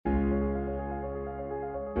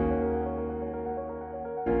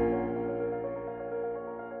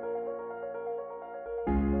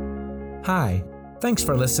Hi, thanks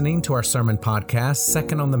for listening to our sermon podcast,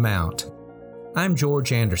 Second on the Mount. I'm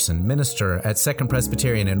George Anderson, minister at Second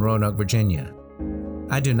Presbyterian in Roanoke, Virginia.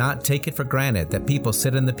 I do not take it for granted that people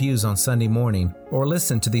sit in the pews on Sunday morning or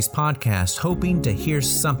listen to these podcasts hoping to hear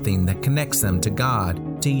something that connects them to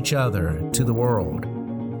God, to each other, to the world.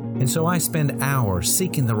 And so I spend hours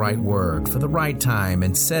seeking the right word for the right time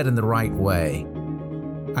and said in the right way.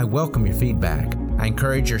 I welcome your feedback. I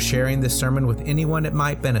encourage your sharing this sermon with anyone it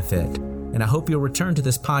might benefit, and I hope you'll return to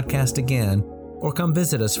this podcast again or come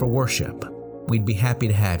visit us for worship. We'd be happy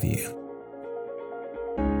to have you.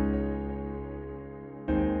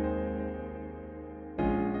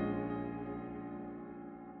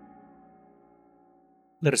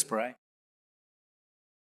 Let us pray.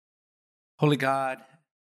 Holy God,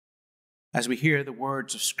 as we hear the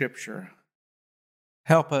words of Scripture,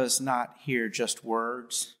 help us not hear just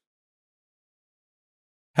words.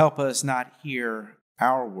 Help us not hear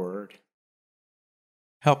our word.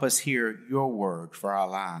 Help us hear your word for our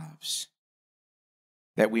lives,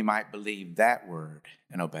 that we might believe that word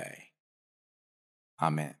and obey.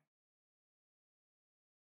 Amen.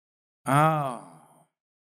 Oh,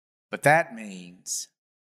 but that means,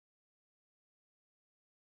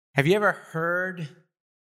 have you ever heard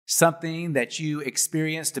something that you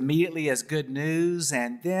experienced immediately as good news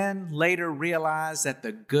and then later realized that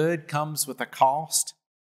the good comes with a cost?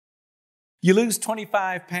 You lose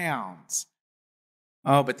 25 pounds.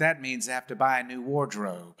 Oh, but that means I have to buy a new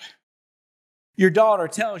wardrobe. Your daughter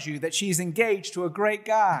tells you that she's engaged to a great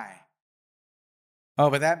guy. Oh,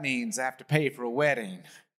 but that means I have to pay for a wedding.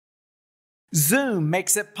 Zoom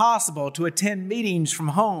makes it possible to attend meetings from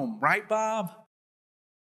home, right, Bob?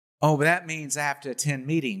 Oh, but that means I have to attend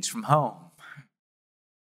meetings from home.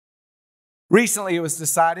 Recently, it was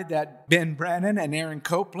decided that Ben Brannon and Aaron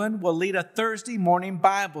Copeland will lead a Thursday morning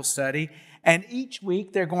Bible study, and each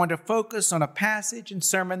week they're going to focus on a passage and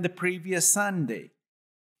sermon the previous Sunday.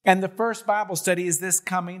 And the first Bible study is this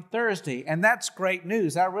coming Thursday, and that's great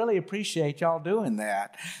news. I really appreciate y'all doing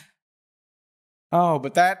that. Oh,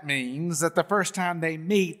 but that means that the first time that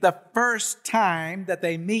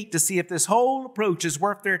they meet to see if this whole approach is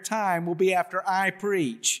worth their time will be after I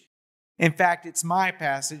preach. In fact, it's my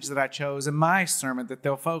passage that I chose in my sermon that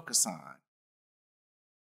they'll focus on.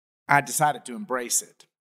 I decided to embrace it.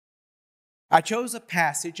 I chose a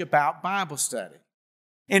passage about Bible study.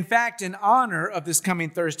 In fact, in honor of this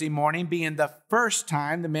coming Thursday morning being the first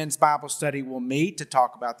time the men's Bible study will meet to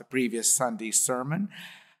talk about the previous Sunday's sermon,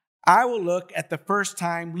 I will look at the first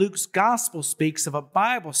time Luke's gospel speaks of a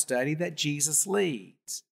Bible study that Jesus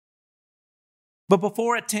leads. But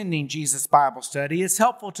before attending Jesus' Bible study, it's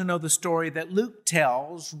helpful to know the story that Luke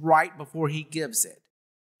tells right before he gives it.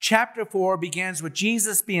 Chapter 4 begins with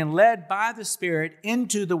Jesus being led by the Spirit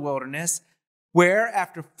into the wilderness, where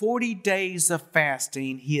after 40 days of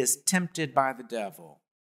fasting, he is tempted by the devil.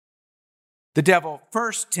 The devil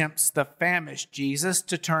first tempts the famished Jesus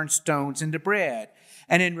to turn stones into bread.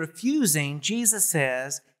 And in refusing, Jesus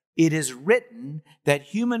says, "It is written that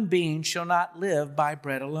human beings shall not live by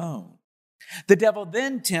bread alone." The devil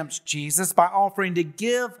then tempts Jesus by offering to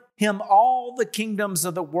give him all the kingdoms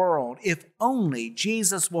of the world if only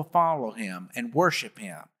Jesus will follow him and worship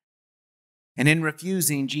him. And in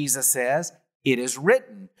refusing, Jesus says, "It is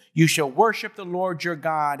written, you shall worship the Lord your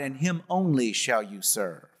God, and him only shall you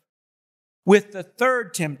serve." With the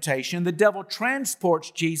third temptation, the devil transports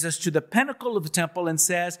Jesus to the pinnacle of the temple and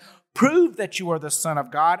says, "Prove that you are the Son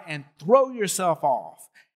of God and throw yourself off."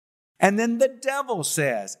 And then the devil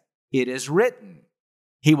says, "It is written,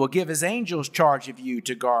 he will give his angels charge of you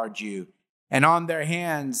to guard you, and on their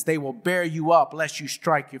hands they will bear you up lest you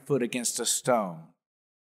strike your foot against a stone."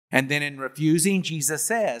 And then in refusing, Jesus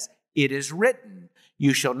says, "It is written,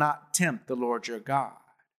 you shall not tempt the Lord your God."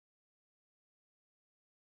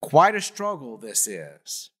 Quite a struggle this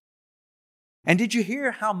is. And did you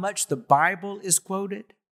hear how much the Bible is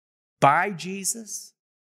quoted by Jesus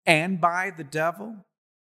and by the devil?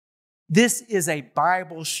 This is a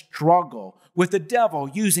Bible struggle, with the devil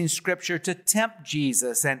using Scripture to tempt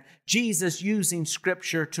Jesus and Jesus using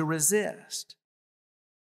Scripture to resist.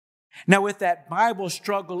 Now, with that Bible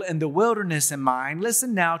struggle in the wilderness in mind,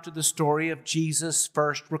 listen now to the story of Jesus'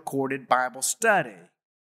 first recorded Bible study.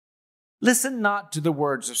 Listen not to the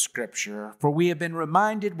words of Scripture, for we have been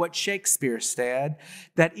reminded what Shakespeare said,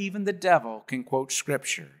 that even the devil can quote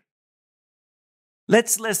Scripture.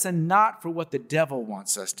 Let's listen not for what the devil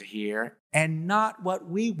wants us to hear and not what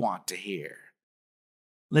we want to hear.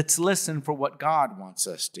 Let's listen for what God wants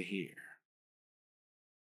us to hear.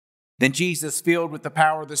 Then Jesus, filled with the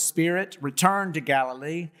power of the Spirit, returned to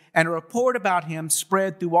Galilee, and a report about him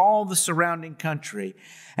spread through all the surrounding country.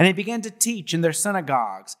 And he began to teach in their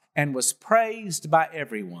synagogues and was praised by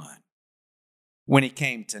everyone. When he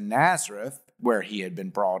came to Nazareth, where he had been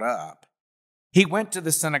brought up, he went to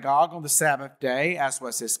the synagogue on the Sabbath day, as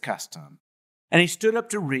was his custom. And he stood up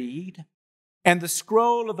to read, and the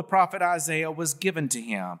scroll of the prophet Isaiah was given to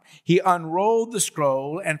him. He unrolled the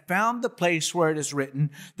scroll and found the place where it is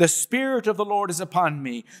written, "The Spirit of the Lord is upon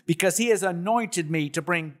me, because he has anointed me to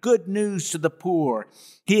bring good news to the poor.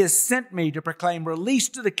 He has sent me to proclaim release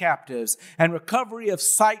to the captives and recovery of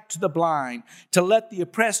sight to the blind, to let the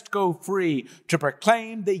oppressed go free, to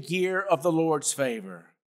proclaim the year of the Lord's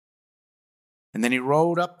favor." And then he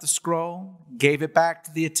rolled up the scroll, gave it back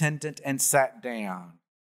to the attendant, and sat down.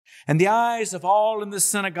 And the eyes of all in the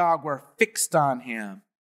synagogue were fixed on him.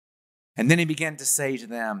 And then he began to say to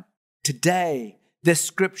them, "Today this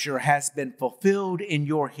scripture has been fulfilled in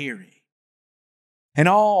your hearing." And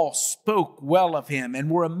all spoke well of him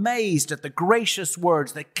and were amazed at the gracious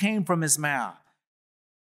words that came from his mouth.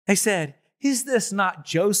 They said, "Is this not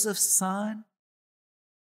Joseph's son?"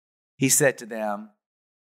 He said to them,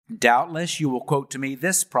 "Doubtless you will quote to me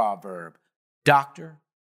this proverb, 'Doctor,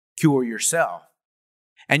 cure yourself.'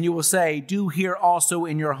 And you will say, 'Do here also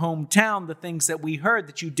in your hometown the things that we heard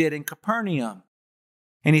that you did in Capernaum.'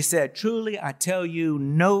 And he said, 'Truly I tell you,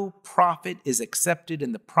 no prophet is accepted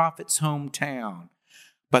in the prophet's hometown.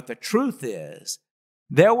 But the truth is,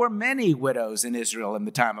 there were many widows in Israel in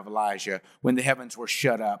the time of Elijah, when the heavens were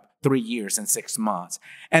shut up 3 years and 6 months.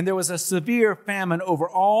 And there was a severe famine over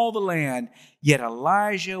all the land, yet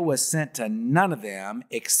Elijah was sent to none of them,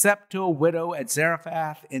 except to a widow at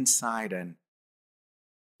Zarephath in Sidon.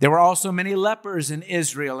 There were also many lepers in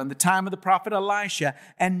Israel in the time of the prophet Elisha,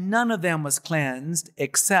 and none of them was cleansed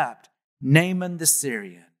except Naaman the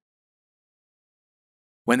Syrian."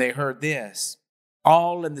 When they heard this,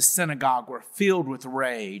 all in the synagogue were filled with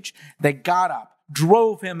rage. They got up,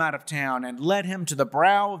 drove him out of town, and led him to the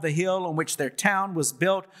brow of the hill on which their town was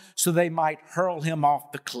built, so they might hurl him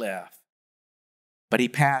off the cliff. But he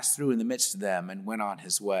passed through in the midst of them and went on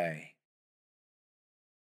his way.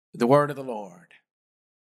 The word of the Lord.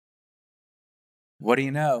 What do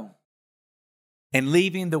you know? In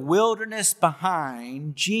leaving the wilderness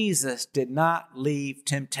behind, Jesus did not leave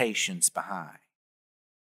temptations behind.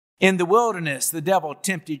 In the wilderness, the devil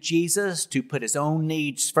tempted Jesus to put his own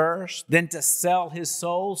needs first, then to sell his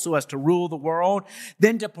soul so as to rule the world,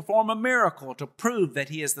 then to perform a miracle to prove that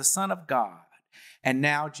he is the Son of God. And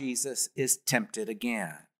now Jesus is tempted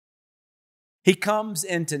again. He comes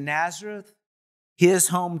into Nazareth, his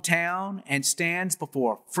hometown, and stands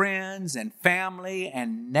before friends and family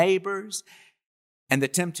and neighbors. And the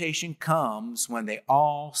temptation comes when they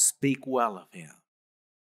all speak well of him.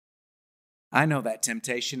 I know that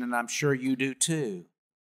temptation, and I'm sure you do too.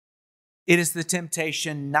 It is the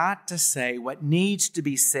temptation not to say what needs to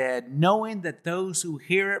be said, knowing that those who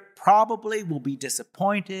hear it probably will be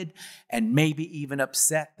disappointed and maybe even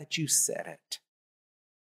upset that you said it.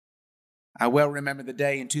 I well remember the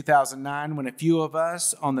day in 2009 when a few of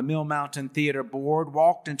us on the Mill Mountain Theater board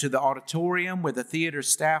walked into the auditorium where the theater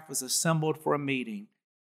staff was assembled for a meeting.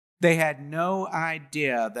 They had no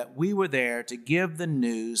idea that we were there to give the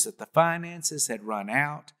news that the finances had run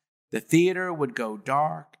out, the theater would go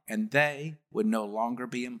dark, and they would no longer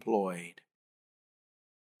be employed.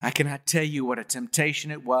 I cannot tell you what a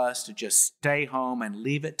temptation it was to just stay home and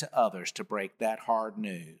leave it to others to break that hard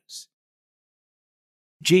news.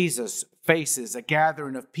 Jesus faces a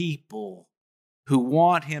gathering of people who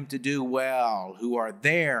want him to do well, who are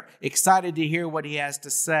there, excited to hear what he has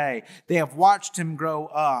to say. They have watched him grow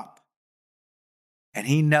up, and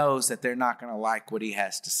he knows that they're not going to like what he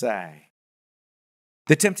has to say.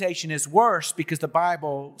 The temptation is worse because the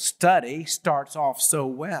Bible study starts off so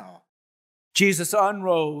well. Jesus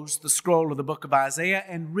unrolls the scroll of the book of Isaiah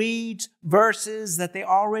and reads verses that they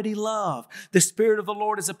already love. The Spirit of the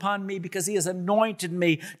Lord is upon me because he has anointed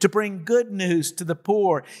me to bring good news to the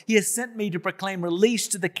poor. He has sent me to proclaim release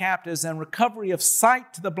to the captives and recovery of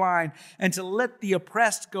sight to the blind, and to let the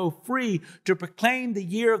oppressed go free, to proclaim the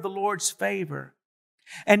year of the Lord's favor.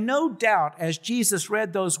 And no doubt, as Jesus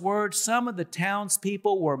read those words, some of the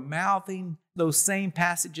townspeople were mouthing those same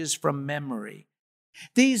passages from memory.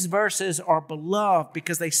 These verses are beloved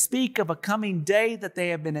because they speak of a coming day that they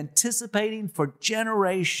have been anticipating for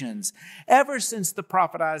generations, ever since the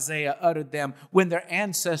prophet Isaiah uttered them when their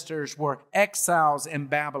ancestors were exiles in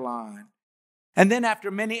Babylon. And then after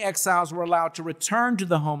many exiles were allowed to return to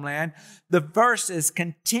the homeland, the verses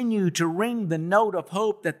continue to ring the note of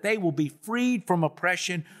hope that they will be freed from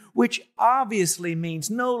oppression, which obviously means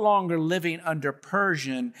no longer living under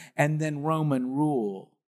Persian and then Roman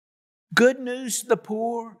rule. Good news to the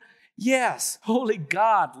poor? Yes, holy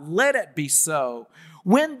God, let it be so.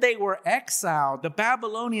 When they were exiled, the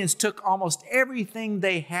Babylonians took almost everything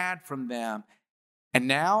they had from them. And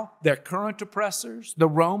now their current oppressors, the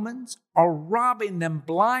Romans, are robbing them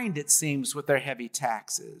blind, it seems, with their heavy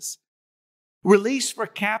taxes. Release for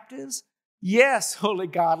captives? Yes, holy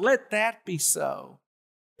God, let that be so.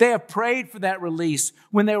 They have prayed for that release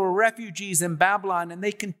when they were refugees in Babylon, and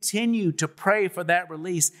they continue to pray for that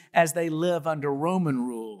release as they live under Roman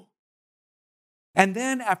rule. And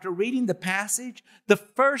then after reading the passage, the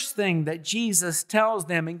first thing that Jesus tells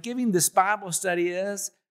them in giving this Bible study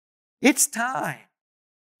is, it's time.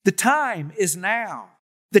 The time is now.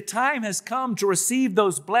 The time has come to receive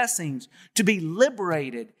those blessings, to be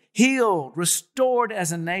liberated, healed, restored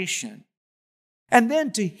as a nation. And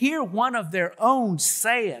then to hear one of their own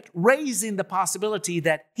say it, raising the possibility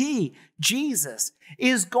that he, Jesus,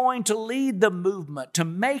 is going to lead the movement to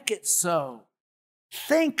make it so.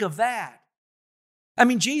 Think of that. I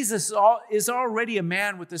mean, Jesus is already a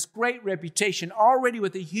man with this great reputation, already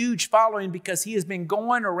with a huge following because he has been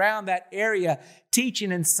going around that area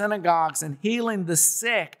teaching in synagogues and healing the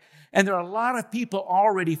sick. And there are a lot of people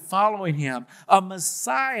already following him. A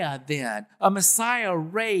Messiah then, a Messiah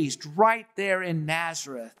raised right there in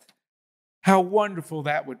Nazareth. How wonderful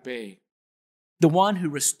that would be. The one who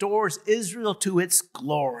restores Israel to its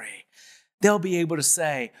glory. They'll be able to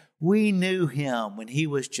say, we knew him when he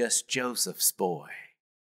was just Joseph's boy.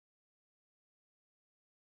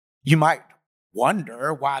 You might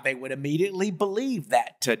wonder why they would immediately believe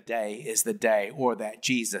that today is the day or that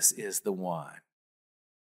Jesus is the one.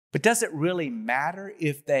 But does it really matter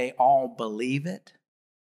if they all believe it?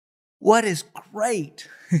 What is great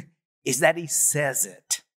is that he says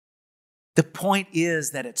it. The point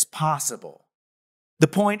is that it's possible. The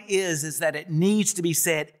point is that it needs to be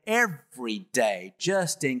said every day,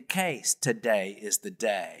 just in case today is the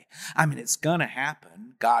day. I mean, it's going to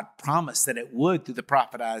happen. God promised that it would through the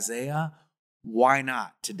prophet Isaiah. Why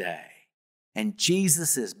not today? And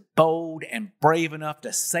Jesus is bold and brave enough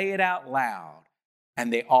to say it out loud,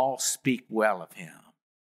 and they all speak well of him.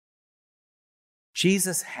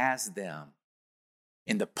 Jesus has them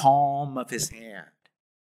in the palm of his hand.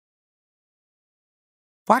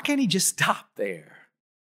 Why can't he just stop there?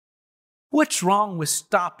 What's wrong with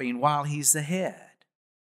stopping while he's ahead?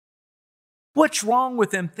 What's wrong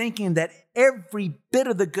with them thinking that every bit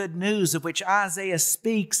of the good news of which Isaiah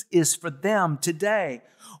speaks is for them today?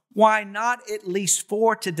 Why not at least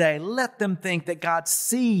for today? Let them think that God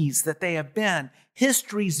sees that they have been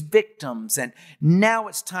history's victims and now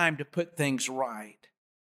it's time to put things right.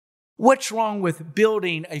 What's wrong with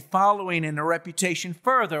building a following and a reputation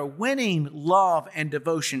further, winning love and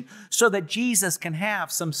devotion so that Jesus can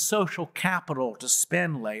have some social capital to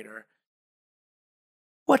spend later?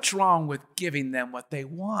 What's wrong with giving them what they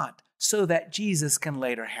want so that Jesus can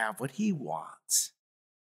later have what he wants?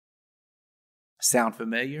 Sound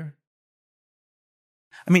familiar?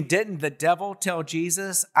 I mean, didn't the devil tell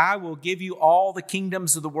Jesus, I will give you all the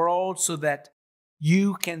kingdoms of the world so that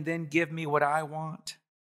you can then give me what I want?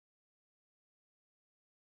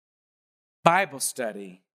 Bible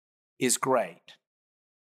study is great.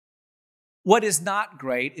 What is not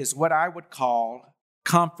great is what I would call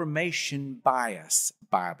confirmation bias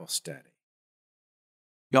Bible study.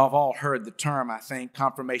 Y'all have all heard the term, I think,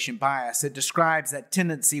 confirmation bias. It describes that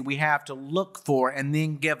tendency we have to look for and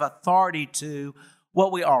then give authority to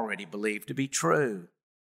what we already believe to be true.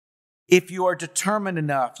 If you are determined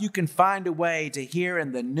enough, you can find a way to hear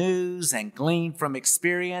in the news and glean from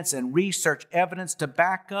experience and research evidence to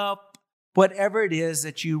back up whatever it is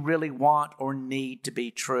that you really want or need to be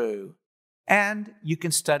true. And you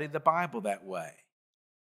can study the Bible that way.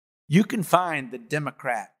 You can find the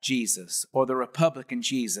Democrat Jesus or the Republican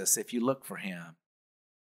Jesus if you look for him.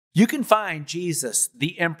 You can find Jesus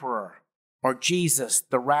the Emperor or Jesus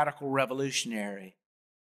the Radical Revolutionary.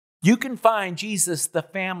 You can find Jesus the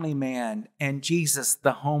Family Man and Jesus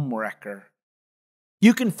the Homewrecker.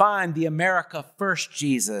 You can find the America First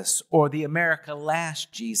Jesus or the America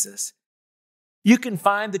Last Jesus. You can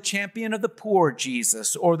find the champion of the poor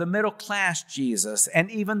Jesus or the middle class Jesus and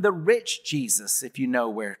even the rich Jesus if you know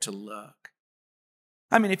where to look.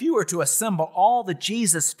 I mean, if you were to assemble all the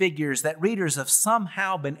Jesus figures that readers have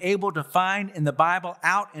somehow been able to find in the Bible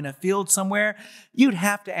out in a field somewhere, you'd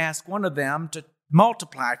have to ask one of them to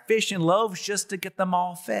multiply fish and loaves just to get them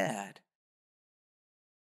all fed.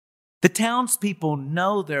 The townspeople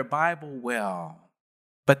know their Bible well,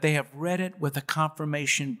 but they have read it with a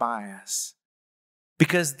confirmation bias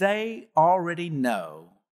because they already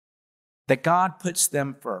know that God puts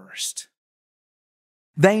them first.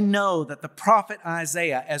 They know that the prophet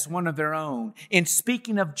Isaiah, as one of their own, in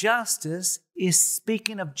speaking of justice, is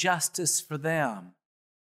speaking of justice for them.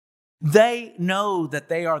 They know that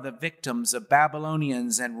they are the victims of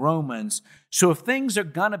Babylonians and Romans. So if things are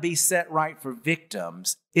going to be set right for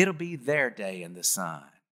victims, it'll be their day in the sun.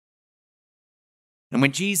 And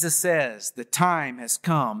when Jesus says the time has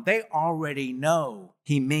come, they already know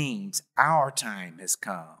he means our time has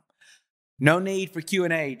come. No need for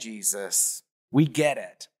Q&A, Jesus. We get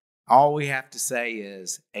it. All we have to say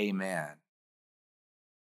is amen.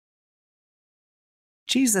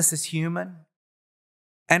 Jesus is human,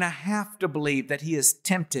 and I have to believe that he is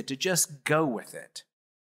tempted to just go with it.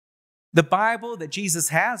 The Bible that Jesus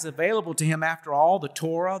has available to him, after all, the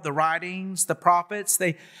Torah, the writings, the prophets,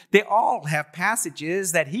 they all have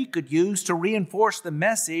passages that he could use to reinforce the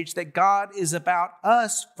message that God is about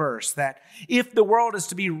us first, that if the world is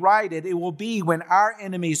to be righted, it will be when our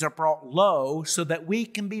enemies are brought low so that we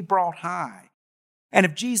can be brought high. And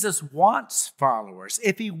if Jesus wants followers,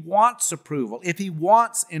 if he wants approval, if he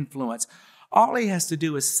wants influence, all he has to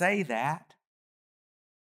do is say that,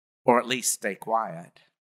 or at least stay quiet.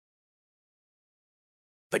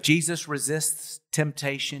 But Jesus resists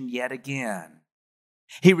temptation yet again.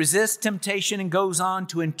 He resists temptation and goes on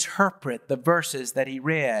to interpret the verses that he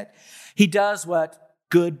read. He does what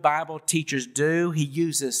good Bible teachers do. He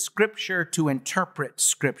uses Scripture to interpret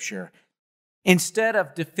Scripture. Instead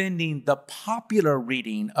of defending the popular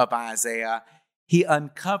reading of Isaiah, he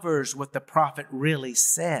uncovers what the prophet really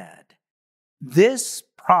said. This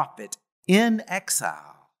prophet in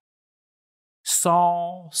exile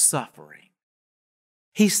saw suffering.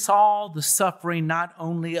 He saw the suffering not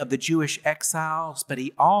only of the Jewish exiles, but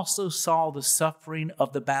he also saw the suffering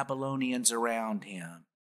of the Babylonians around him.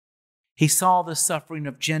 He saw the suffering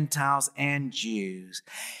of Gentiles and Jews.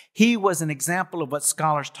 He was an example of what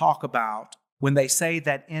scholars talk about when they say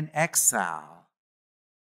that in exile,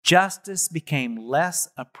 justice became less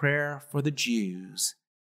a prayer for the Jews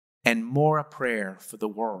and more a prayer for the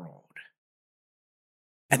world.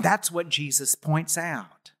 And that's what Jesus points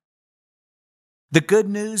out. The good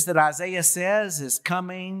news that Isaiah says is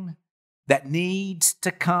coming, that needs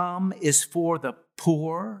to come, is for the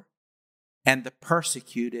poor and the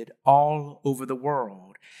persecuted all over the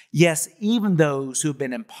world. Yes, even those who have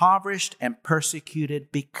been impoverished and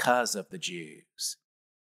persecuted because of the Jews.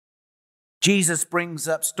 Jesus brings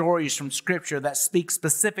up stories from Scripture that speak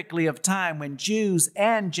specifically of time when Jews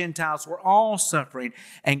and Gentiles were all suffering,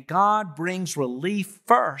 and God brings relief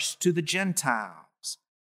first to the Gentiles.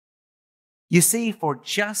 You see, for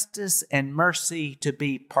justice and mercy to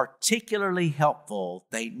be particularly helpful,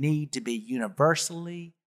 they need to be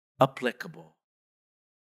universally applicable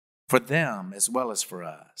for them as well as for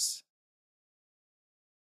us.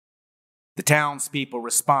 The townspeople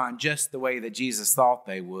respond just the way that Jesus thought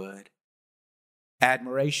they would.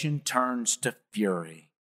 Admiration turns to fury.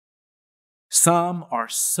 Some are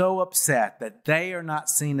so upset that they are not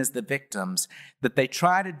seen as the victims that they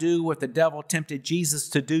try to do what the devil tempted Jesus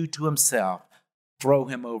to do to himself, throw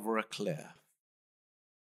him over a cliff.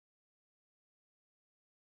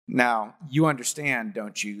 Now, you understand,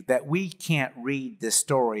 don't you, that we can't read this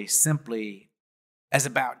story simply as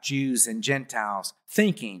about Jews and Gentiles,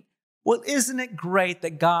 thinking, well, isn't it great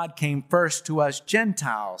that God came first to us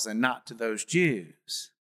Gentiles and not to those Jews?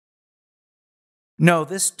 No,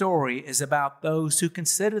 this story is about those who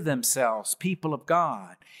consider themselves people of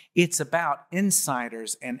God. It's about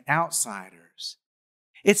insiders and outsiders.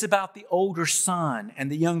 It's about the older son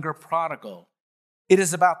and the younger prodigal. It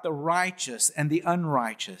is about the righteous and the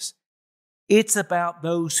unrighteous. It's about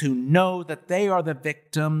those who know that they are the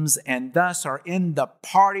victims and thus are in the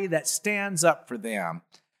party that stands up for them.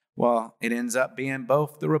 Well, it ends up being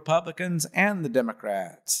both the Republicans and the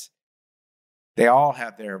Democrats. They all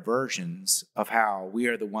have their versions of how we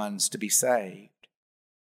are the ones to be saved.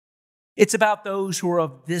 It's about those who are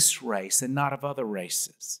of this race and not of other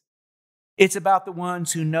races. It's about the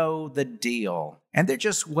ones who know the deal, and they're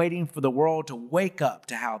just waiting for the world to wake up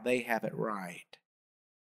to how they have it right.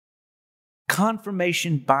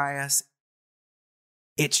 Confirmation bias,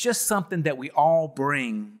 it's just something that we all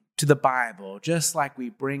bring to the Bible, just like we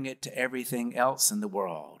bring it to everything else in the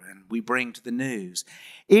world and we bring to the news.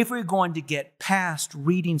 If we're going to get past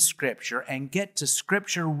reading Scripture and get to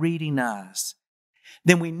Scripture reading us,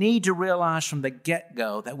 then we need to realize from the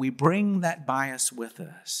get-go that we bring that bias with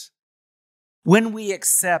us. When we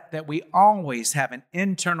accept that we always have an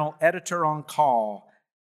internal editor on call,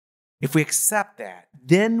 If we accept that,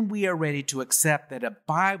 then we are ready to accept that a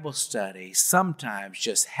Bible study sometimes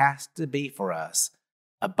just has to be for us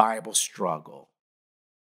a Bible struggle.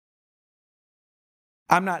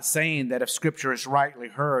 I'm not saying that if Scripture is rightly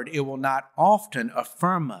heard, it will not often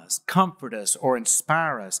affirm us, comfort us, or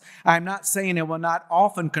inspire us. I'm not saying it will not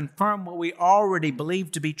often confirm what we already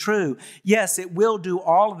believe to be true. Yes, it will do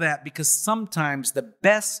all of that because sometimes the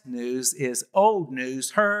best news is old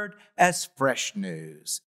news heard as fresh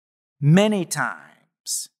news. Many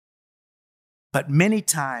times. But many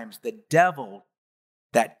times the devil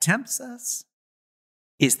that tempts us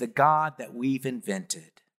is the God that we've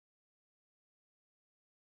invented.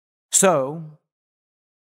 So,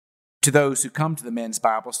 to those who come to the men's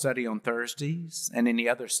Bible study on Thursdays and any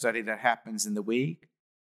other study that happens in the week,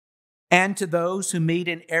 and to those who meet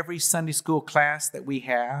in every Sunday school class that we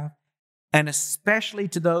have, and especially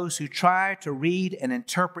to those who try to read and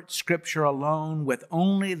interpret Scripture alone with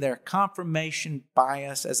only their confirmation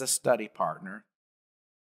bias as a study partner,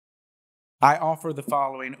 I offer the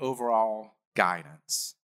following overall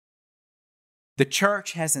guidance. The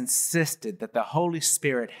church has insisted that the Holy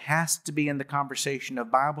Spirit has to be in the conversation of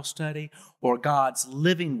Bible study, or God's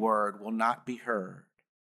living word will not be heard.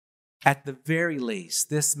 At the very least,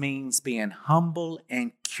 this means being humble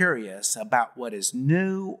and curious about what is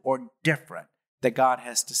new or different that God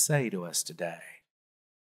has to say to us today.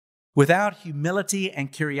 Without humility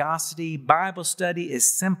and curiosity, Bible study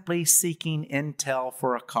is simply seeking intel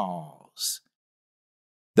for a cause.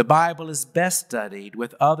 The Bible is best studied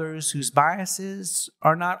with others whose biases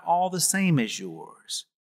are not all the same as yours.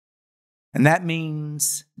 And that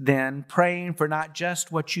means then praying for not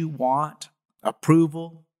just what you want,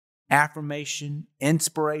 approval, affirmation,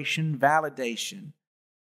 inspiration, validation,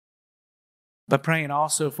 but praying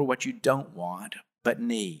also for what you don't want but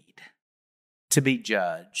need, to be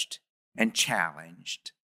judged and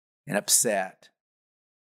challenged and upset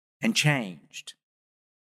and changed.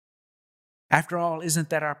 After all, isn't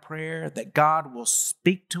that our prayer, that God will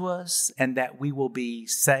speak to us and that we will be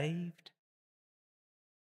saved?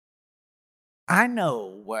 I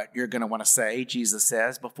know what you're going to want to say, Jesus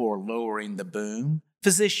says, before lowering the boom.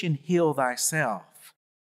 Physician, heal thyself.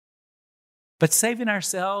 But saving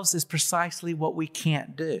ourselves is precisely what we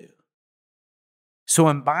can't do. So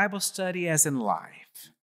in Bible study as in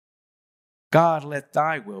life, God, let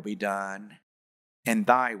thy will be done and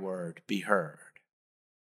thy word be heard.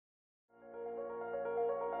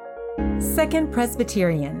 Second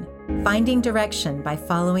Presbyterian, finding direction by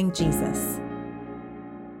following Jesus.